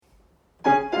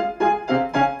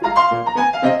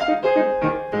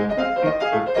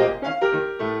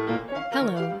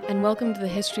welcome to the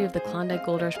History of the Klondike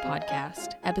Gold Rush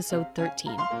podcast, episode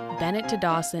 13, Bennett to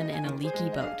Dawson and a Leaky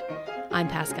Boat. I'm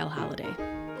Pascal Halliday.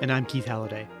 And I'm Keith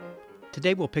Halliday.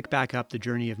 Today we'll pick back up the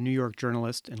journey of New York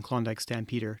journalist and Klondike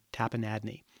stampeder Tappan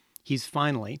Adney. He's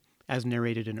finally, as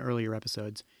narrated in earlier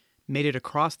episodes, made it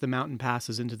across the mountain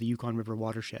passes into the Yukon River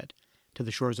watershed, to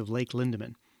the shores of Lake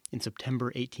Lindeman, in September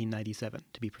 1897,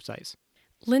 to be precise.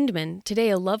 Lindeman, today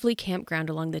a lovely campground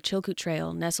along the Chilkoot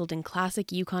Trail nestled in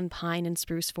classic Yukon pine and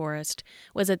spruce forest,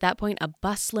 was at that point a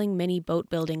bustling mini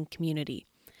boat-building community.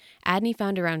 Adney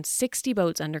found around 60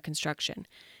 boats under construction.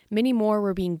 Many more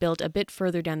were being built a bit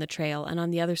further down the trail and on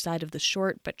the other side of the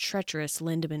short but treacherous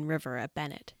Lindeman River at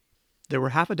Bennett. There were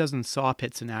half a dozen saw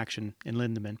pits in action in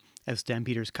Lindeman as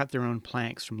stampeders cut their own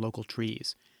planks from local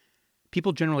trees.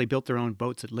 People generally built their own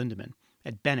boats at Lindeman.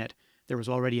 At Bennett, there was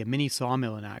already a mini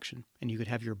sawmill in action, and you could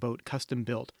have your boat custom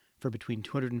built for between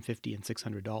 $250 and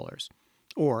 $600.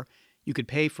 Or you could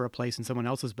pay for a place in someone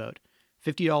else's boat,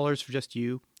 $50 for just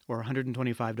you, or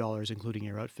 $125 including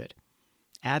your outfit.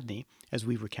 Adney, as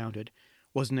we've recounted,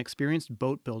 was an experienced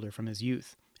boat builder from his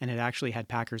youth, and had actually had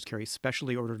packers carry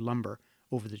specially ordered lumber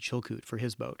over the Chilkoot for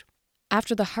his boat.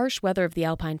 After the harsh weather of the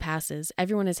Alpine passes,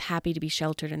 everyone is happy to be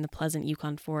sheltered in the pleasant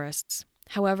Yukon forests.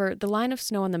 However, the line of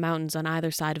snow on the mountains on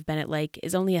either side of Bennett Lake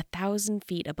is only 1,000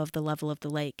 feet above the level of the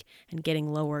lake and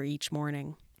getting lower each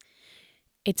morning.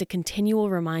 It's a continual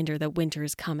reminder that winter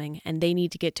is coming and they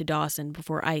need to get to Dawson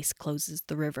before ice closes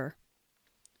the river.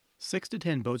 6 to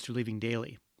 10 boats are leaving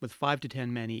daily, with 5 to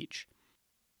 10 men each.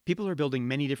 People are building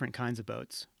many different kinds of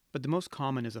boats, but the most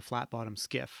common is a flat-bottom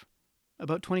skiff.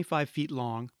 About 25 feet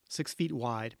long, 6 feet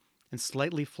wide, and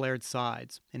slightly flared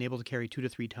sides, and able to carry 2 to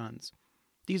 3 tons.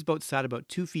 These boats sat about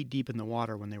 2 feet deep in the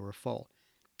water when they were full,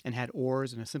 and had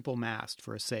oars and a simple mast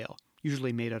for a sail,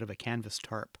 usually made out of a canvas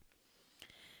tarp.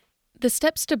 The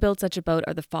steps to build such a boat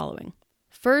are the following.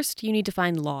 First, you need to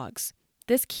find logs.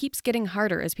 This keeps getting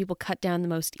harder as people cut down the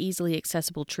most easily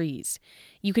accessible trees.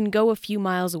 You can go a few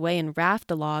miles away and raft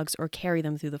the logs or carry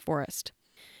them through the forest.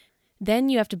 Then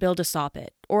you have to build a saw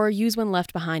pit, or use one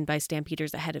left behind by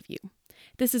stampeders ahead of you.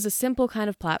 This is a simple kind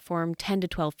of platform 10 to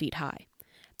 12 feet high.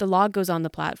 The log goes on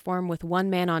the platform with one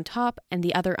man on top and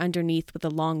the other underneath with a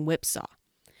long whip saw.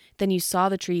 Then you saw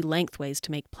the tree lengthways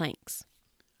to make planks.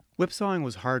 Whipsawing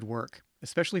was hard work,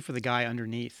 especially for the guy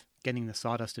underneath, getting the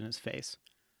sawdust in his face.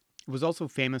 It was also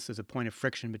famous as a point of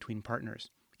friction between partners.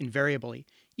 Invariably,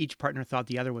 each partner thought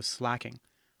the other was slacking.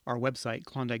 Our website,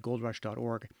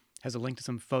 KlondikeGoldRush.org, has a link to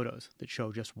some photos that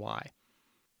show just why.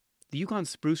 The Yukon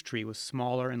spruce tree was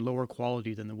smaller and lower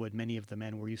quality than the wood many of the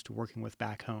men were used to working with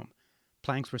back home.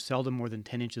 Planks were seldom more than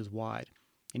 10 inches wide,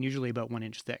 and usually about 1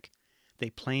 inch thick. They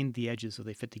planed the edges so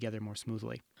they fit together more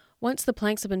smoothly. Once the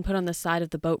planks have been put on the side of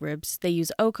the boat ribs, they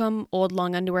use oakum, old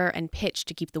long underwear, and pitch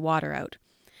to keep the water out.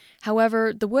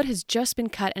 However, the wood has just been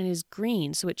cut and is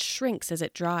green, so it shrinks as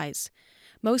it dries.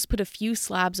 Most put a few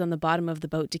slabs on the bottom of the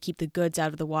boat to keep the goods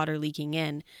out of the water leaking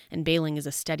in, and bailing is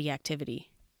a steady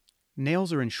activity.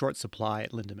 Nails are in short supply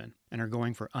at Lindeman and are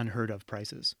going for unheard-of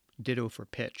prices. Ditto for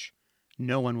pitch.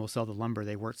 No one will sell the lumber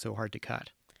they worked so hard to cut.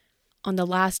 On the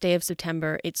last day of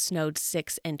September, it snowed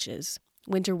 6 inches.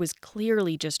 Winter was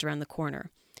clearly just around the corner.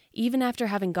 Even after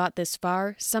having got this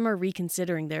far, some are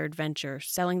reconsidering their adventure,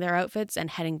 selling their outfits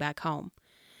and heading back home.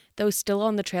 Those still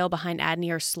on the trail behind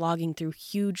Adney are slogging through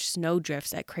huge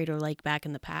snowdrifts at Crater Lake back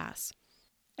in the pass.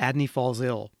 Adney falls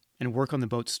ill, and work on the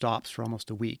boat stops for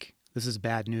almost a week. This is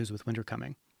bad news with winter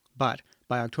coming. But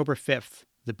by October 5th,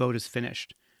 the boat is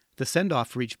finished. The send-off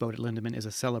for each boat at Lindeman is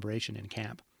a celebration in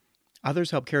camp.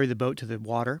 Others help carry the boat to the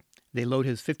water. They load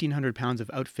his 1,500 pounds of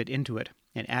outfit into it,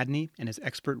 and Adney and his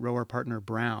expert rower partner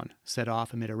Brown set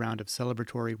off amid a round of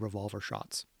celebratory revolver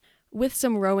shots. With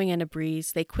some rowing and a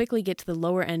breeze, they quickly get to the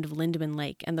lower end of Lindeman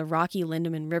Lake and the rocky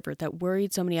Lindeman River that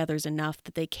worried so many others enough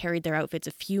that they carried their outfits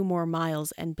a few more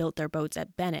miles and built their boats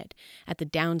at Bennett, at the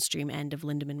downstream end of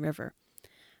Lindeman River.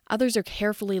 Others are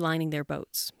carefully lining their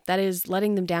boats, that is,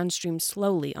 letting them downstream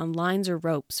slowly on lines or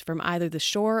ropes from either the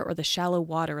shore or the shallow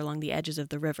water along the edges of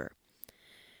the river.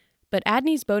 But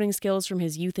Adney's boating skills from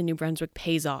his youth in New Brunswick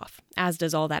pays off, as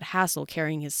does all that hassle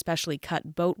carrying his specially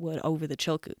cut boat wood over the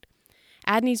Chilkoot.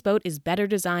 Adney's boat is better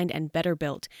designed and better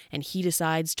built, and he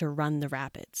decides to run the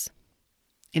rapids.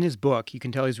 In his book, you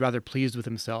can tell he's rather pleased with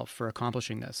himself for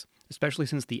accomplishing this, especially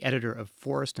since the editor of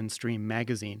Forest and Stream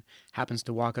magazine happens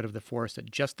to walk out of the forest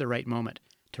at just the right moment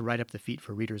to write up the feat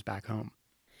for readers back home.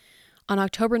 On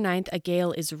October 9th, a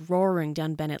gale is roaring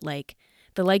down Bennett Lake.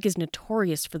 The lake is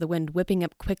notorious for the wind whipping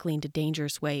up quickly into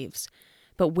dangerous waves.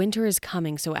 But winter is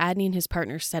coming, so Adney and his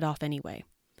partner set off anyway.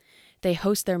 They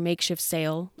host their makeshift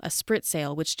sail, a sprit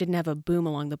sail which didn't have a boom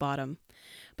along the bottom.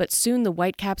 But soon the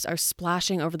whitecaps are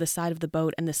splashing over the side of the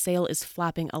boat and the sail is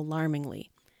flapping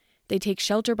alarmingly. They take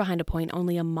shelter behind a point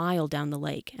only a mile down the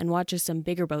lake and watch as some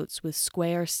bigger boats with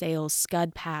square sails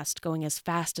scud past, going as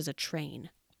fast as a train.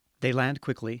 They land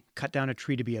quickly, cut down a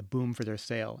tree to be a boom for their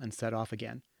sail, and set off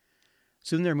again.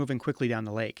 Soon they're moving quickly down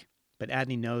the lake, but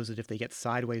Adney knows that if they get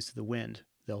sideways to the wind,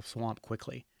 they'll swamp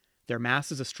quickly. Their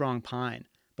mast is a strong pine,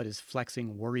 but is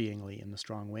flexing worryingly in the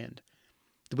strong wind.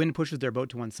 The wind pushes their boat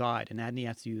to one side, and Adney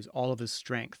has to use all of his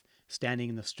strength, standing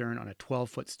in the stern on a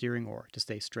 12-foot steering oar to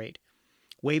stay straight.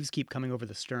 Waves keep coming over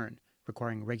the stern,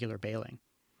 requiring regular bailing.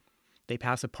 They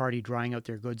pass a party drying out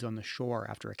their goods on the shore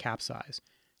after a capsize,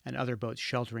 and other boats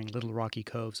sheltering little rocky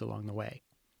coves along the way.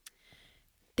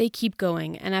 They keep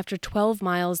going, and after 12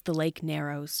 miles, the lake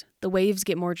narrows. The waves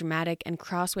get more dramatic, and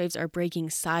crosswaves are breaking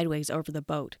sideways over the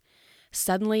boat.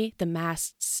 Suddenly, the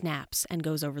mast snaps and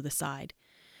goes over the side.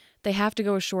 They have to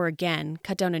go ashore again,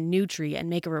 cut down a new tree, and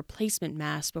make a replacement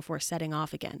mast before setting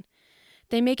off again.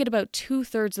 They make it about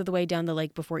 2/3 of the way down the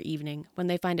lake before evening, when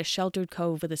they find a sheltered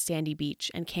cove with a sandy beach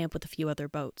and camp with a few other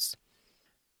boats.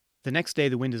 The next day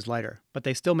the wind is lighter, but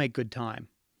they still make good time.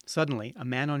 Suddenly, a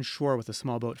man on shore with a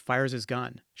small boat fires his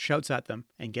gun, shouts at them,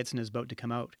 and gets in his boat to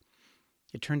come out.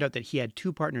 It turned out that he had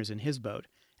 2 partners in his boat,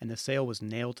 and the sail was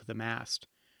nailed to the mast.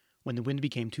 When the wind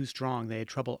became too strong, they had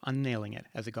trouble unnailing it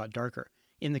as it got darker.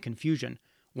 In the confusion,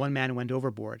 one man went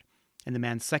overboard, and the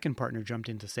man's second partner jumped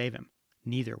in to save him.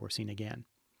 Neither were seen again.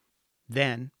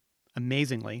 Then,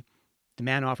 amazingly, the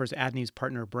man offers Adney's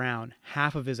partner Brown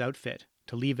half of his outfit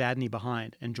to leave Adney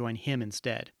behind and join him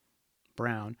instead.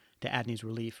 Brown, to Adney's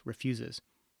relief, refuses,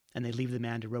 and they leave the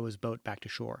man to row his boat back to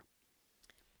shore.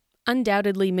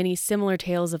 Undoubtedly, many similar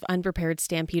tales of unprepared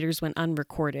stampeders went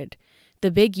unrecorded. The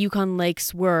big Yukon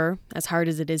lakes were, as hard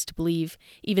as it is to believe,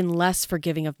 even less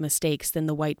forgiving of mistakes than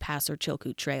the White Pass or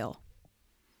Chilkoot Trail.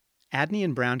 Adney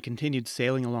and Brown continued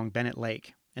sailing along Bennett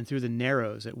Lake and through the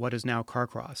Narrows at what is now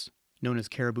Carcross, known as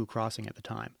Caribou Crossing at the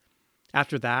time.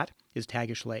 After that is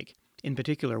Tagish Lake, in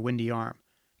particular Windy Arm,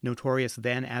 notorious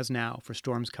then as now for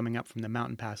storms coming up from the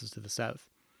mountain passes to the south.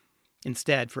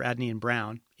 Instead, for Adney and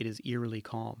Brown, it is eerily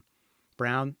calm.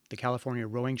 Brown, the California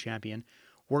rowing champion,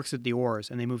 works at the oars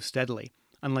and they move steadily,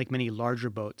 unlike many larger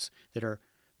boats that are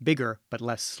bigger but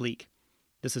less sleek.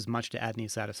 This is much to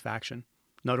Adney's satisfaction.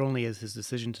 Not only is his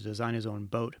decision to design his own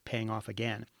boat paying off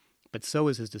again, but so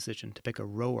is his decision to pick a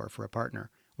rower for a partner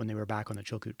when they were back on the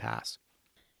Chilkoot Pass.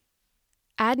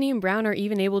 Adney and Brown are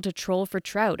even able to troll for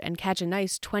trout and catch a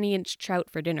nice 20-inch trout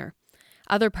for dinner.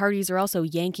 Other parties are also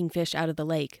yanking fish out of the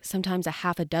lake, sometimes a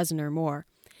half a dozen or more.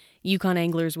 Yukon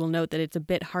anglers will note that it's a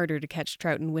bit harder to catch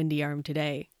trout in Windy Arm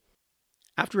today.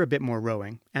 After a bit more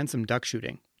rowing and some duck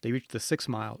shooting, they reached the 6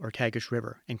 Mile or Tagish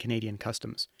River and Canadian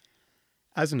Customs.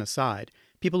 As an aside,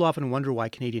 people often wonder why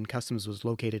Canadian Customs was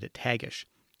located at Tagish,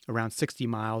 around 60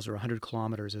 miles or 100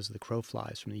 kilometers as the crow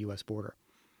flies from the U.S. border.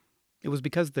 It was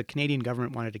because the Canadian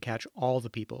government wanted to catch all the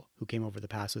people who came over the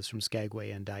passes from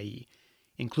Skagway and Dyea,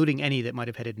 including any that might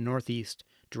have headed northeast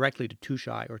directly to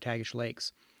Touchai or Tagish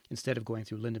Lakes, instead of going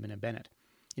through Lindeman and Bennett.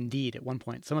 Indeed, at one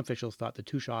point, some officials thought the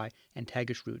Touchai and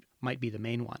Tagish route might be the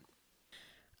main one.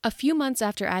 A few months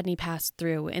after Adney passed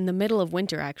through, in the middle of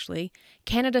winter actually,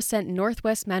 Canada sent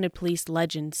Northwest Mounted Police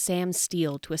legend Sam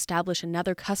Steele to establish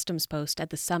another customs post at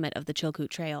the summit of the Chilkoot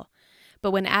Trail.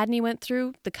 But when Adney went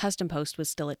through, the custom post was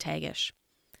still at Tagish.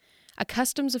 A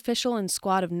customs official and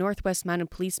squad of Northwest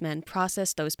Mounted Policemen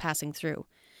processed those passing through.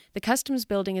 The customs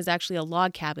building is actually a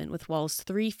log cabin with walls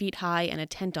 3 feet high and a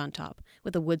tent on top,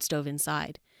 with a wood stove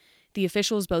inside. The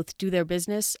officials both do their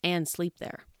business and sleep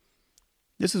there.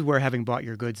 This is where having bought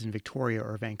your goods in Victoria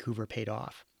or Vancouver paid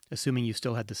off, assuming you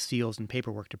still had the seals and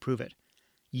paperwork to prove it.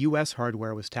 U.S.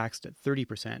 hardware was taxed at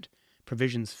 30%,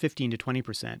 provisions 15 to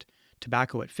 20%,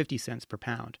 tobacco at 50 cents per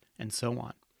pound, and so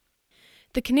on.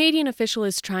 The Canadian official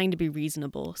is trying to be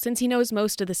reasonable, since he knows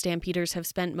most of the stampeders have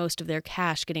spent most of their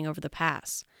cash getting over the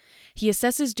pass. He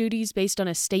assesses duties based on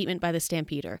a statement by the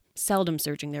stampeder, seldom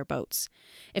searching their boats.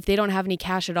 If they don't have any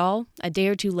cash at all, a day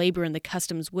or two labor in the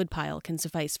customs woodpile can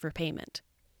suffice for payment.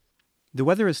 The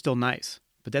weather is still nice,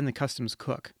 but then the customs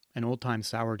cook, an old-time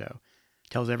sourdough,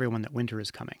 tells everyone that winter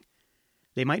is coming.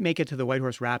 They might make it to the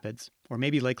Whitehorse Rapids, or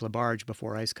maybe Lake LaBarge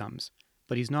before ice comes,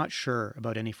 but he's not sure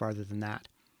about any farther than that.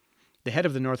 The head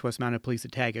of the Northwest Mounted Police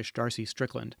at Tagish, Darcy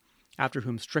Strickland, after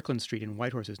whom Strickland Street in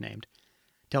Whitehorse is named,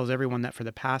 tells everyone that for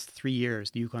the past 3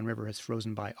 years the Yukon River has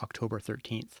frozen by October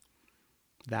 13th.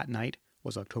 That night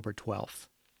was October 12th.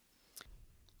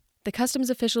 The customs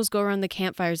officials go around the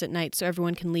campfires at night so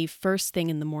everyone can leave first thing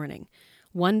in the morning.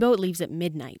 One boat leaves at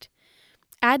midnight.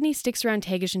 Adney sticks around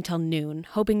Tagish until noon,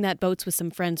 hoping that boats with some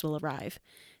friends will arrive.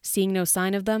 Seeing no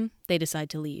sign of them, they decide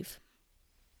to leave.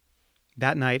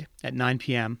 That night, at 9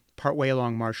 p.m., partway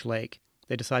along Marsh Lake,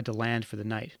 they decide to land for the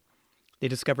night. They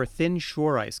discover thin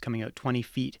shore ice coming out 20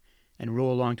 feet and row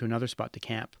along to another spot to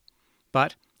camp.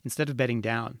 But instead of bedding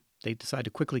down, they decide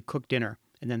to quickly cook dinner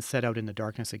and then set out in the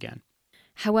darkness again.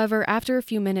 However, after a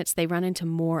few minutes, they run into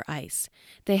more ice.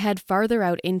 They head farther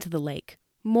out into the lake.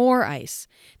 More ice.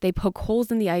 They poke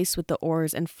holes in the ice with the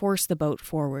oars and force the boat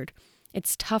forward.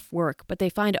 It's tough work, but they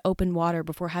find open water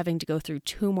before having to go through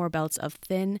 2 more belts of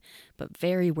thin but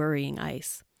very worrying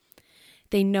ice.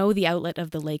 They know the outlet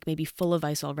of the lake may be full of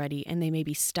ice already, and they may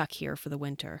be stuck here for the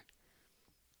winter.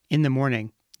 In the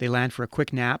morning, they land for a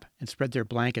quick nap and spread their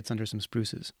blankets under some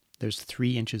spruces. There's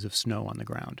 3 inches of snow on the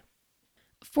ground.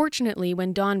 Fortunately,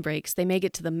 when dawn breaks, they make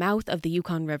it to the mouth of the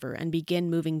Yukon River and begin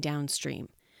moving downstream.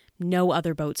 No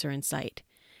other boats are in sight.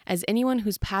 As anyone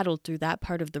who's paddled through that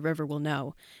part of the river will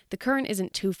know, the current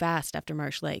isn't too fast after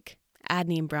Marsh Lake.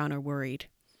 Adney and Brown are worried.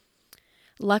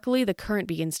 Luckily, the current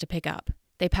begins to pick up.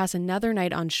 They pass another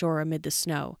night on shore amid the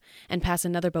snow, and pass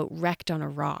another boat wrecked on a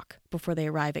rock before they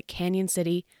arrive at Canyon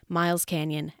City, Miles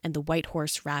Canyon, and the White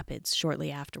Horse Rapids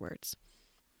shortly afterwards.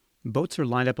 Boats are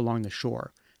lined up along the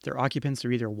shore. Their occupants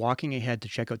are either walking ahead to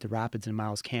check out the rapids in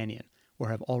Miles Canyon, or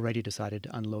have already decided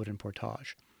to unload and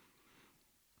portage.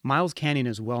 Miles Canyon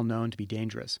is well known to be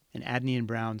dangerous, and Adney and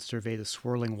Brown survey the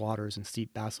swirling waters and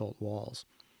steep basalt walls.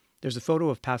 There's a photo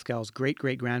of Pascal's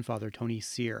great-great-grandfather, Tony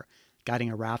Cyr, guiding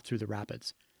a raft through the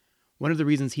rapids. One of the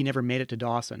reasons he never made it to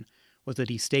Dawson was that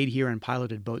he stayed here and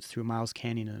piloted boats through Miles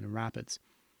Canyon and the rapids,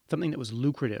 something that was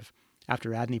lucrative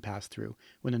after Adney passed through,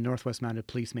 when the Northwest Mounted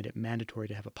Police made it mandatory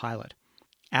to have a pilot.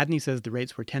 Adney says the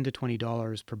rates were $10 to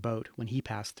 $20 per boat when he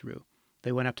passed through.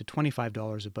 They went up to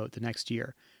 $25 a boat the next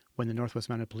year, when the Northwest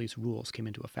Mounted Police rules came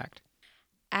into effect.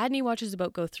 Adney watches the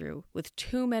boat go through, with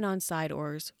 2 men on side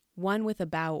oars, one with a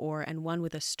bow oar and one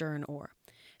with a stern oar.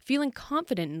 Feeling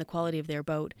confident in the quality of their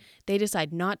boat, they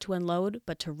decide not to unload,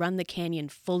 but to run the canyon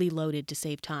fully loaded to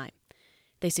save time.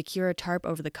 They secure a tarp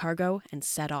over the cargo and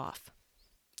set off.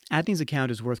 Adney's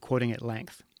account is worth quoting at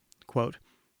length. Quote,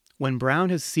 "When Brown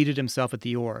has seated himself at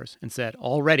the oars and said,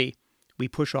 'All ready,' we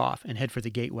push off and head for the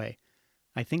gateway.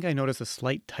 I think I notice a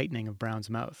slight tightening of Brown's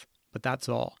mouth, but that's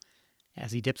all,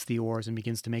 as he dips the oars and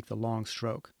begins to make the long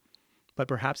stroke. But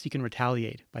perhaps he can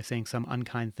retaliate by saying some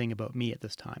unkind thing about me at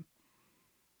this time.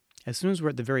 As soon as we're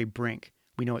at the very brink,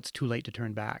 we know it's too late to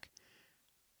turn back.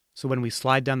 So when we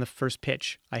slide down the first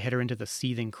pitch, I head her into the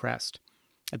seething crest.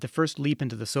 At the first leap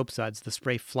into the soapsuds, the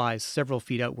spray flies several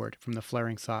feet outward from the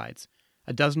flaring sides.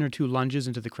 A dozen or 2 lunges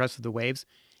into the crest of the waves,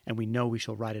 and we know we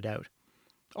shall ride it out.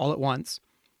 All at once,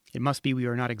 it must be we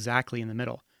are not exactly in the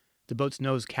middle. The boat's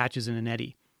nose catches in an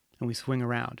eddy, and we swing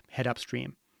around, head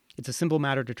upstream. It's a simple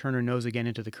matter to turn her nose again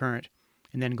into the current,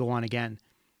 and then go on again,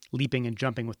 leaping and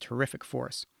jumping with terrific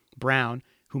force. Brown,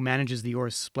 who manages the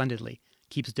oars splendidly,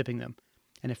 keeps dipping them.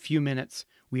 In a few minutes,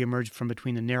 we emerge from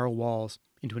between the narrow walls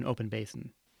into an open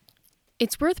basin."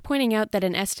 It's worth pointing out that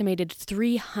an estimated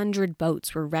 300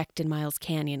 boats were wrecked in Miles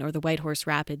Canyon or the White Horse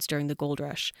Rapids during the gold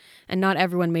rush, and not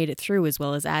everyone made it through as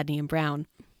well as Adney and Brown.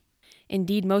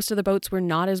 Indeed, most of the boats were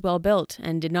not as well built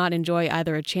and did not enjoy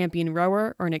either a champion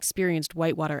rower or an experienced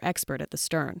whitewater expert at the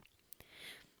stern.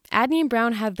 Adney and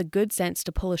Brown have the good sense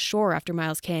to pull ashore after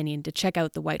Miles Canyon to check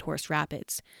out the White Horse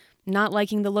Rapids. Not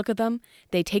liking the look of them,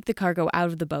 they take the cargo out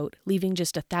of the boat, leaving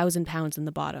just 1,000 pounds in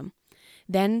the bottom.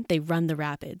 Then they run the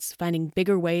rapids, finding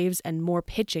bigger waves and more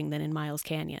pitching than in Miles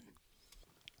Canyon.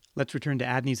 Let's return to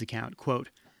Adney's account. Quote,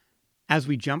 "As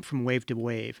we jump from wave to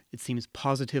wave, it seems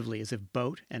positively as if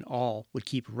boat and all would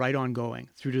keep right on going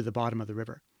through to the bottom of the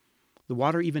river. The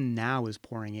water even now is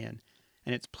pouring in,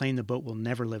 and it's plain the boat will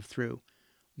never live through.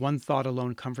 One thought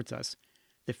alone comforts us.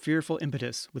 The fearful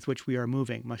impetus with which we are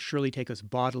moving must surely take us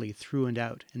bodily through and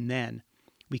out, and then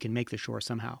we can make the shore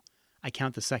somehow. I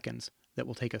count the seconds that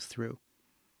will take us through."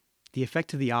 The effect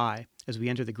to the eye, as we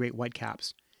enter the great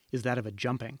whitecaps, is that of a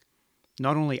jumping,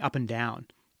 not only up and down,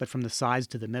 but from the sides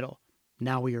to the middle.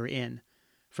 Now we are in.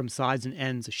 From sides and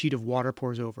ends, a sheet of water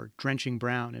pours over, drenching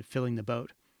Brown and filling the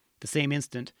boat. The same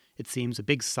instant, it seems, a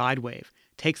big side wave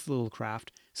takes the little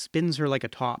craft, spins her like a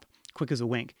top, quick as a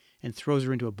wink, and throws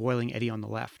her into a boiling eddy on the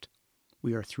left.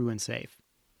 We are through and safe.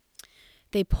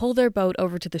 They pull their boat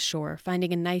over to the shore,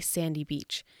 finding a nice sandy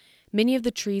beach. Many of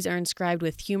the trees are inscribed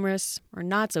with humorous or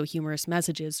not so humorous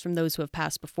messages from those who have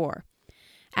passed before.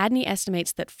 Adney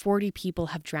estimates that 40 people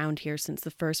have drowned here since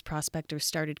the first prospectors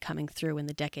started coming through in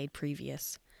the decade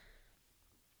previous.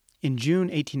 In June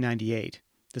 1898,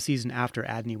 the season after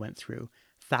Adney went through,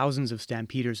 thousands of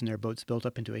stampeders and their boats built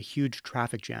up into a huge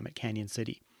traffic jam at Canyon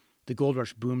City. the gold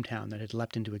rush boomtown that had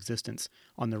leapt into existence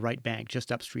on the right bank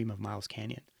just upstream of Miles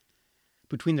Canyon.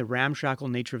 Between the ramshackle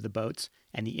nature of the boats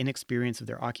and the inexperience of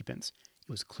their occupants, it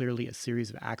was clearly a series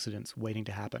of accidents waiting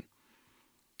to happen.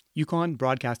 Yukon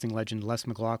broadcasting legend Les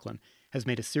McLaughlin has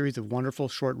made a series of wonderful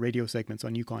short radio segments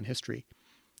on Yukon history.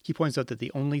 He points out that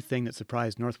the only thing that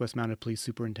surprised Northwest Mounted Police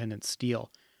Superintendent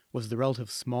Steele was the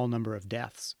relative small number of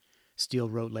deaths. Steele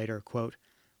wrote later, quote,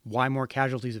 "Why more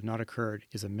casualties have not occurred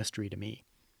is a mystery to me."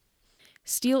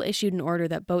 Steele issued an order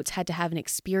that boats had to have an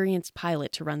experienced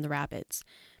pilot to run the rapids.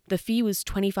 The fee was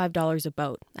 $25 a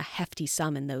boat, a hefty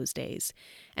sum in those days,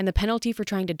 and the penalty for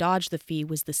trying to dodge the fee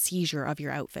was the seizure of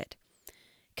your outfit.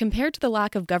 Compared to the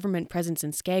lack of government presence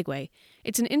in Skagway,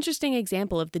 it's an interesting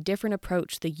example of the different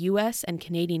approach the U.S. and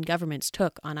Canadian governments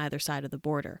took on either side of the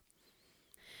border.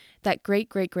 That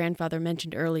great-great-grandfather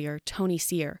mentioned earlier, Tony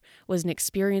Cyr, was an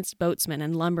experienced boatsman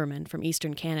and lumberman from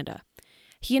eastern Canada.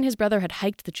 He and his brother had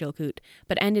hiked the Chilkoot,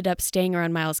 but ended up staying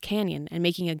around Miles Canyon and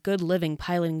making a good living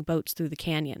piloting boats through the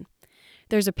canyon.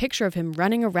 There's a picture of him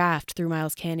running a raft through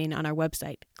Miles Canyon on our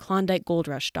website,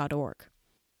 klondikegoldrush.org.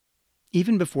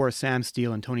 Even before Sam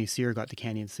Steele and Tony Cyr got to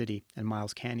Canyon City and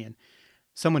Miles Canyon,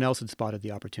 someone else had spotted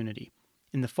the opportunity.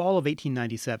 In the fall of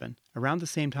 1897, around the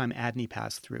same time Adney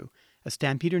passed through, a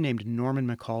stampeder named Norman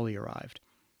Macaulay arrived.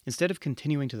 Instead of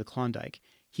continuing to the Klondike,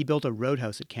 he built a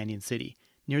roadhouse at Canyon City,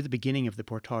 near the beginning of the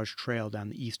Portage Trail down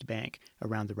the east bank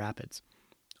around the rapids.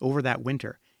 Over that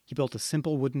winter, he built a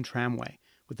simple wooden tramway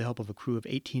with the help of a crew of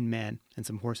 18 men and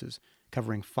some horses,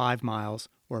 covering 5 miles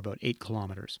or about 8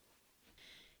 kilometers.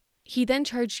 He then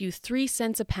charged you 3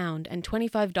 cents a pound and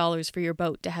 $25 for your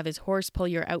boat to have his horse pull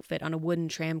your outfit on a wooden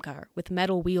tramcar with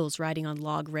metal wheels riding on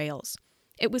log rails.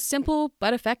 It was simple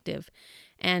but effective,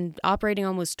 and operating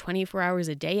almost 24 hours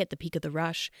a day at the peak of the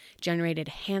rush generated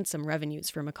handsome revenues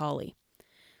for Macaulay.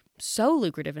 So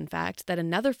lucrative, in fact, that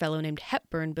another fellow named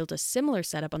Hepburn built a similar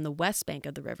setup on the west bank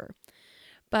of the river.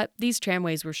 But these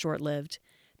tramways were short-lived.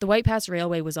 The White Pass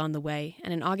Railway was on the way,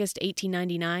 and in August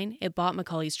 1899, it bought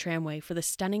Macaulay's tramway for the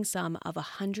stunning sum of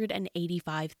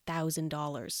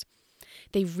 $185,000.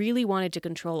 They really wanted to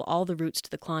control all the routes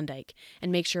to the Klondike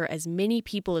and make sure as many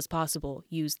people as possible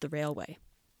used the railway.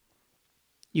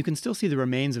 You can still see the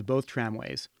remains of both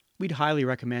tramways. We'd highly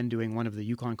recommend doing one of the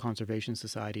Yukon Conservation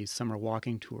Society's summer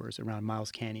walking tours around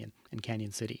Miles Canyon and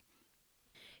Canyon City.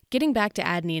 Getting back to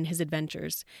Adney and his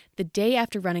adventures, the day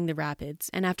after running the rapids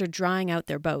and after drawing out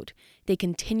their boat, they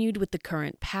continued with the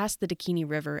current past the Dakini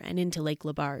River and into Lake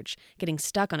Labarge, getting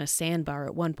stuck on a sandbar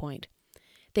at one point.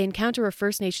 They encounter a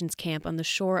First Nations camp on the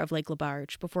shore of Lake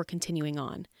Labarge before continuing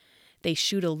on. They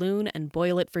shoot a loon and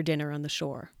boil it for dinner on the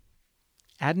shore.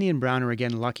 Adney and Brown are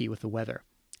again lucky with the weather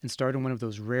and start on one of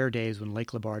those rare days when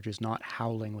Lake Labarge is not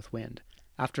howling with wind.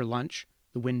 After lunch,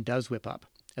 the wind does whip up,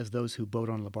 as those who boat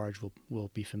on Labarge will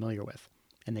be familiar with,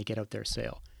 and they get out their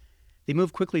sail. They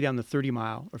move quickly down the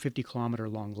 30-mile or 50-kilometer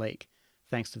long lake,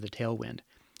 thanks to the tailwind,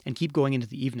 and keep going into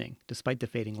the evening, despite the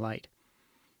fading light.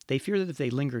 They fear that if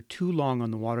they linger too long on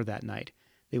the water that night,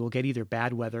 they will get either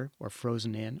bad weather or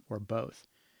frozen in, or both.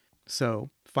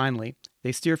 So, finally,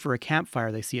 they steer for a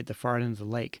campfire they see at the far end of the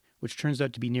lake, which turns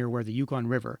out to be near where the Yukon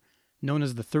River, known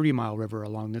as the 30-mile river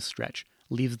along this stretch,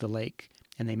 leaves the lake,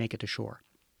 and they make it to shore.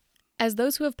 As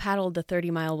those who have paddled the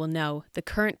 30-mile will know, the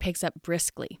current picks up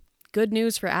briskly. Good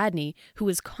news for Adney, who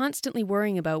was constantly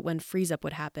worrying about when freeze-up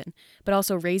would happen, but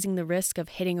also raising the risk of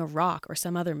hitting a rock or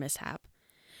some other mishap.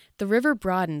 The river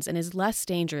broadens and is less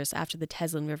dangerous after the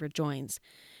Teslin River joins,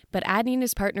 but Adney and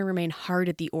his partner remain hard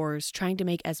at the oars, trying to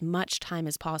make as much time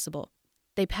as possible.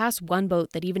 They pass one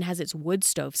boat that even has its wood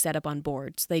stove set up on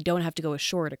board, so they don't have to go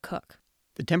ashore to cook.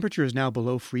 The temperature is now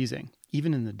below freezing,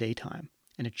 even in the daytime,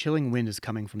 and a chilling wind is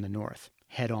coming from the north,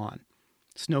 head on.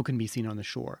 Snow can be seen on the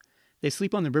shore. They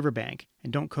sleep on the riverbank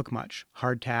and don't cook much,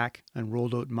 hardtack and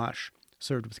rolled oat mush,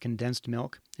 served with condensed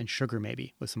milk and sugar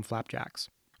maybe, with some flapjacks.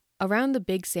 Around the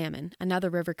Big Salmon, another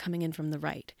river coming in from the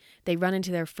right, they run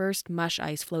into their first mush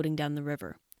ice floating down the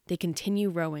river. They continue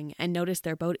rowing and notice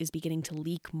their boat is beginning to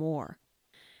leak more.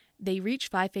 They reach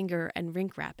Five Finger and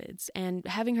Rink Rapids, and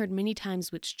having heard many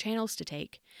times which channels to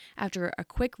take, after a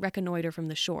quick reconnoiter from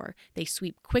the shore, they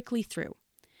sweep quickly through.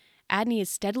 Adney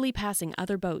is steadily passing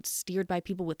other boats steered by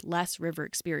people with less river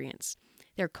experience.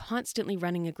 They're constantly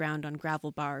running aground on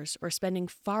gravel bars or spending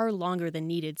far longer than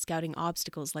needed scouting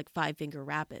obstacles like Five Finger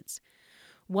Rapids.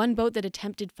 One boat that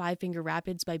attempted Five Finger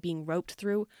Rapids by being roped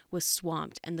through was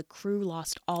swamped, and the crew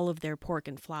lost all of their pork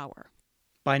and flour.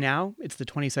 By now, it's the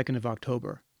 22nd of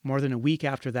October, more than a week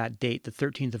after that date, the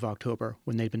 13th of October,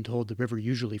 when they'd been told the river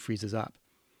usually freezes up.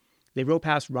 They row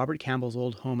past Robert Campbell's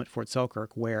old home at Fort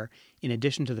Selkirk where, in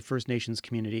addition to the First Nations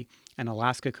community, an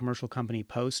Alaska Commercial Company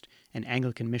post and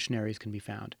Anglican missionaries can be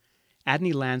found.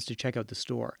 Adney lands to check out the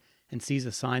store and sees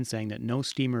a sign saying that no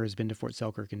steamer has been to Fort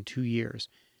Selkirk in 2 years,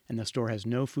 and the store has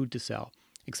no food to sell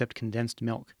except condensed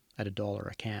milk at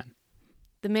 $1 a can.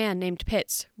 The man named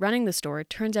Pitts, running the store,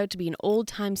 turns out to be an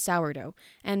old-time sourdough,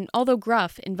 and although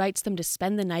gruff, invites them to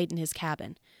spend the night in his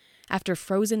cabin. After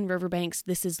frozen riverbanks,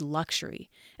 this is luxury,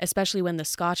 especially when the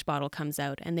Scotch bottle comes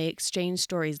out and they exchange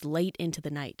stories late into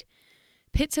the night.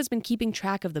 Pitts has been keeping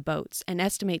track of the boats and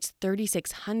estimates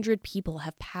 3,600 people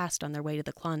have passed on their way to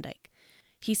the Klondike.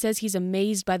 He says he's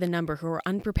amazed by the number who are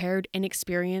unprepared,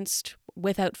 inexperienced,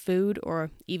 without food,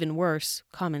 or, even worse,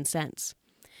 common sense.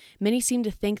 Many seem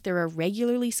to think there are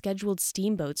regularly scheduled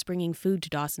steamboats bringing food to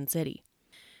Dawson City.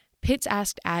 Pitts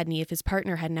asked Adney if his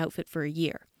partner had an outfit for a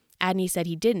year. Adney said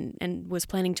he didn't and was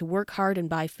planning to work hard and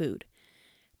buy food.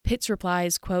 Pitts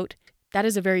replies, quote, "That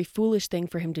is a very foolish thing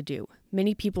for him to do.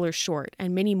 Many people are short,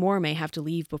 and many more may have to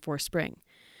leave before spring.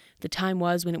 The time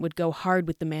was when it would go hard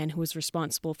with the man who was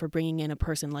responsible for bringing in a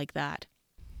person like that."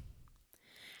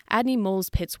 Adney mulls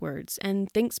Pitt's words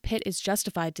and thinks Pitt is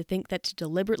justified to think that to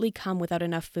deliberately come without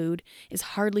enough food is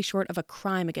hardly short of a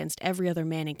crime against every other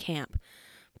man in camp.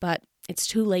 But it's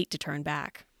too late to turn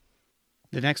back.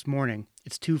 The next morning,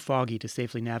 it's too foggy to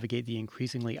safely navigate the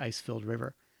increasingly ice-filled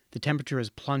river. The temperature has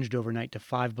plunged overnight to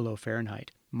 5 below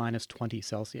Fahrenheit, minus 20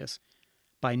 Celsius.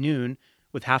 By noon,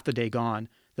 with half the day gone,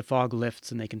 the fog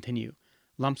lifts and they continue.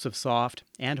 Lumps of soft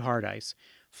and hard ice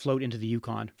float into the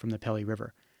Yukon from the Pelly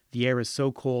River. The air is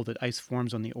so cold that ice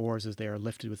forms on the oars as they are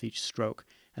lifted with each stroke,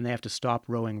 and they have to stop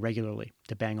rowing regularly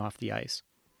to bang off the ice.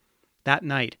 That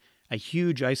night, a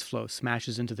huge ice floe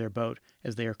smashes into their boat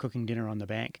as they are cooking dinner on the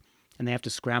bank, and they have to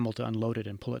scramble to unload it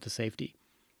and pull it to safety.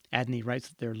 Adney writes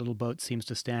that their little boat seems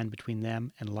to stand between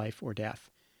them and life or death.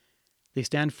 They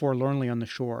stand forlornly on the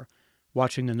shore,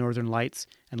 watching the northern lights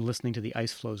and listening to the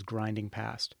ice floes grinding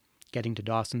past. Getting to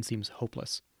Dawson seems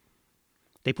hopeless.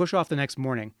 They push off the next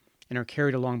morning and are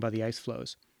carried along by the ice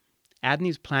floes.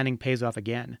 Adney's planning pays off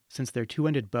again, since their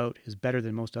two-ended boat is better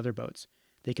than most other boats.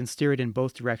 They can steer it in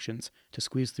both directions to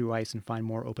squeeze through ice and find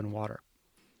more open water.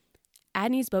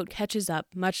 Adney's boat catches up,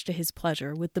 much to his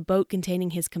pleasure, with the boat containing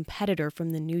his competitor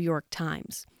from the New York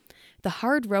Times. The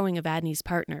hard rowing of Adney's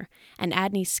partner and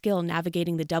Adney's skill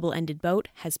navigating the double-ended boat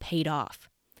has paid off.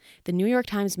 The New York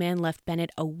Times man left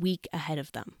Bennett a week ahead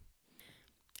of them.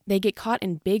 They get caught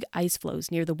in big ice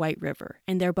floes near the White River,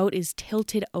 and their boat is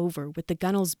tilted over with the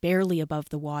gunwales barely above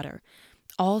the water.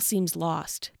 All seems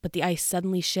lost, but the ice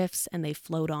suddenly shifts and they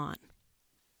float on.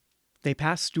 They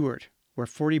pass Stewart, where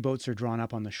 40 boats are drawn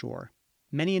up on the shore.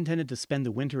 Many intended to spend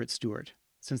the winter at Stewart,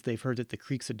 since they've heard that the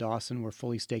creeks at Dawson were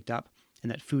fully staked up and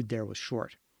that food there was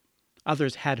short.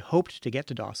 Others had hoped to get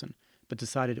to Dawson, but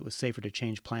decided it was safer to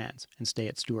change plans and stay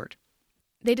at Stewart.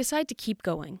 They decide to keep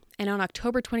going, and on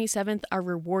October 27th are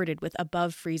rewarded with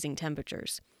above-freezing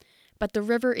temperatures. But the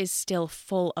river is still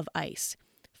full of ice.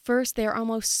 First, they are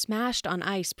almost smashed on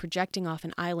ice projecting off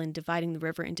an island dividing the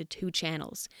river into 2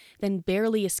 channels, then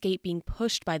barely escape being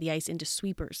pushed by the ice into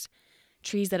sweepers,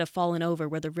 trees that have fallen over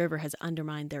where the river has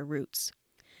undermined their roots.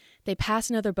 They pass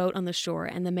another boat on the shore,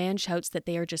 and the man shouts that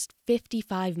they are just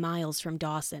 55 miles from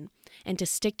Dawson, and to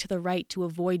stick to the right to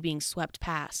avoid being swept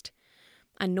past.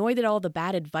 Annoyed at all the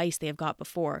bad advice they have got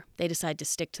before, they decide to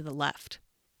stick to the left.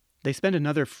 They spend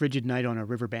another frigid night on a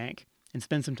riverbank and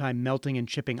spend some time melting and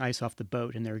chipping ice off the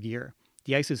boat and their gear.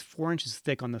 The ice is 4 inches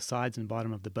thick on the sides and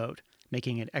bottom of the boat,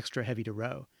 making it extra heavy to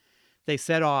row. They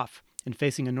set off, and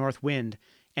facing a north wind,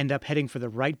 end up heading for the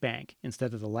right bank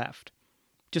instead of the left.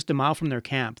 Just a mile from their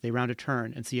camp, they round a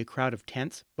turn and see a crowd of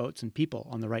tents, boats, and people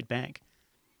on the right bank.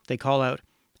 They call out,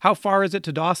 "How far is it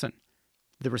to Dawson?"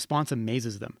 The response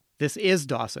amazes them. This is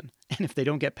Dawson, and if they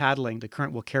don't get paddling, the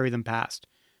current will carry them past.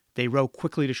 They row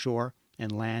quickly to shore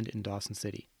and land in Dawson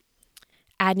City.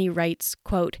 Adney writes,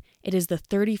 quote, "It is the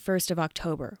 31st of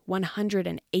October,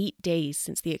 108 days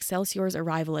since the Excelsior's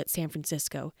arrival at San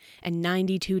Francisco, and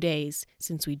 92 days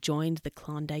since we joined the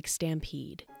Klondike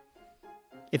Stampede."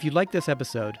 If you like this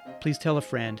episode, please tell a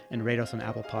friend and rate us on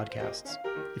Apple Podcasts.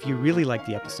 If you really like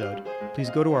the episode,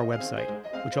 please go to our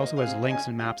website, which also has links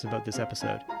and maps about this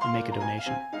episode, and make a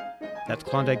donation. That's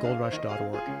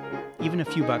KlondikeGoldRush.org. Even a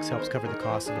few bucks helps cover the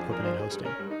costs of equipment and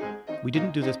hosting. We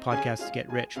didn't do this podcast to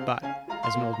get rich, but,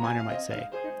 as an old miner might say,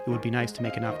 it would be nice to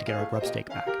make enough to get our grub stake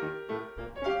back.